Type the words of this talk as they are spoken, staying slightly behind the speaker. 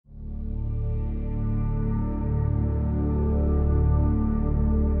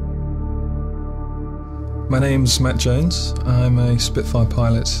My name's Matt Jones. I'm a Spitfire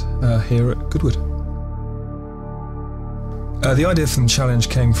pilot here at Goodwood. The idea for the challenge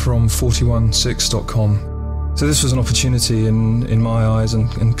came from 416.com. So this was an opportunity in my eyes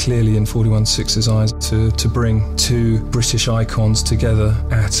and clearly in 416's eyes to bring two British icons together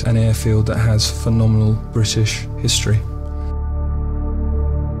at an airfield that has phenomenal British history.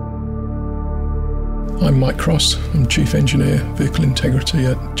 I'm Mike Cross. I'm Chief Engineer, Vehicle Integrity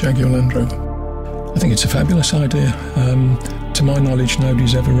at Jaguar Land Rover. I think it's a fabulous idea. To my knowledge,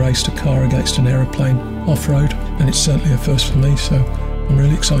 nobody's ever raced a car against an aeroplane off-road, and it's certainly a first for me, so I'm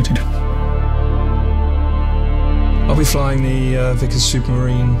really excited. I'll be flying the Vickers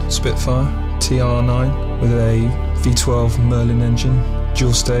Supermarine Spitfire TR9 with a V12 Merlin engine,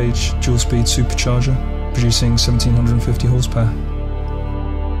 dual stage, dual speed supercharger, producing 1750 horsepower.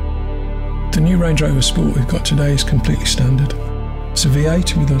 The new Range Rover Sport we've got today is completely standard. It's a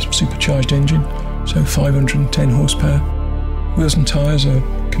V8 with a supercharged engine, so 510 horsepower. Wheels and tyres are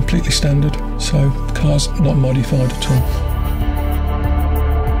completely standard, so the car's not modified at all.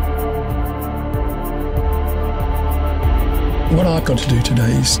 What I've got to do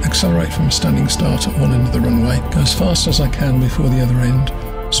today is accelerate from a standing start at one end of the runway, go as fast as I can before the other end,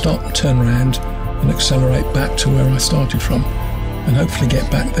 stop and turn around and accelerate back to where I started from, and hopefully get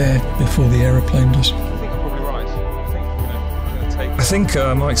back there before the aeroplane does. I think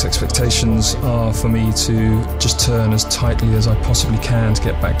Mike's expectations are for me to just turn as tightly as I possibly can to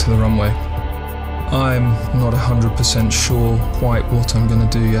get back to the runway. I'm not 100% sure quite what I'm going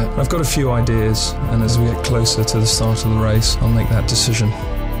to do yet. I've got a few ideas, and as we get closer to the start of the race, I'll make that decision.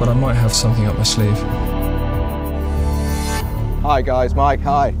 But I might have something up my sleeve. Hi guys, Mike,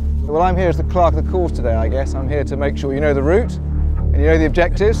 hi. Well, I'm here as the clerk of the course today, I guess. I'm here to make sure you know the route and you know the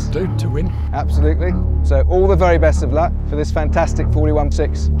objectives. To win. Absolutely. So all the very best of luck for this fantastic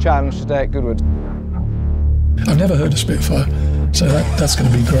 416 challenge today at Goodwood. I've never heard of Spitfire, so that's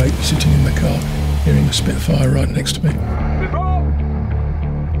going to be great, sitting in the car, hearing a Spitfire right next to me.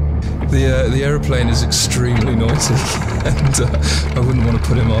 The aeroplane is extremely noisy, and I wouldn't want to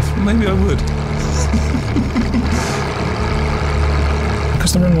put him off. Maybe I would.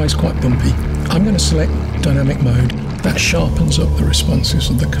 Because the runway is quite bumpy, I'm going to select dynamic mode. That sharpens up the responses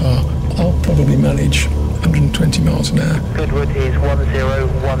of the car. I'll probably manage 120 miles an hour. Goodwood is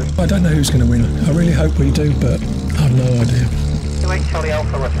 101. I don't know who's going to win. I really hope we do, but I have no idea. 28 Charlie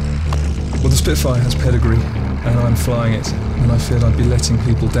Alpha. Well, the Spitfire has pedigree, and I'm flying it, and I feel I'd be letting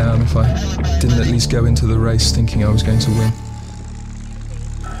people down if I didn't at least go into the race thinking I was going to win.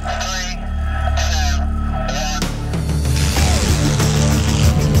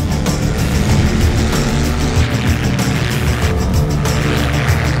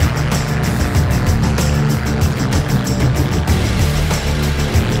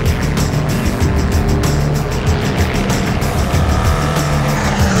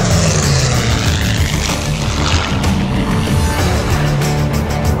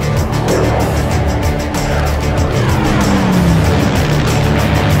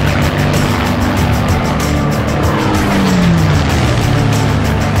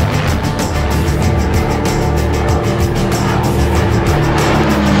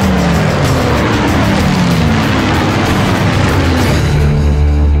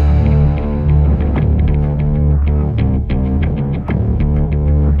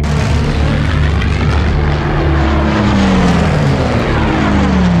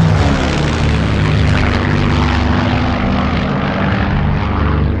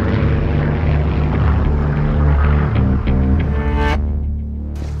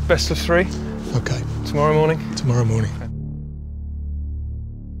 Best of three. Okay. Tomorrow morning. Tomorrow morning.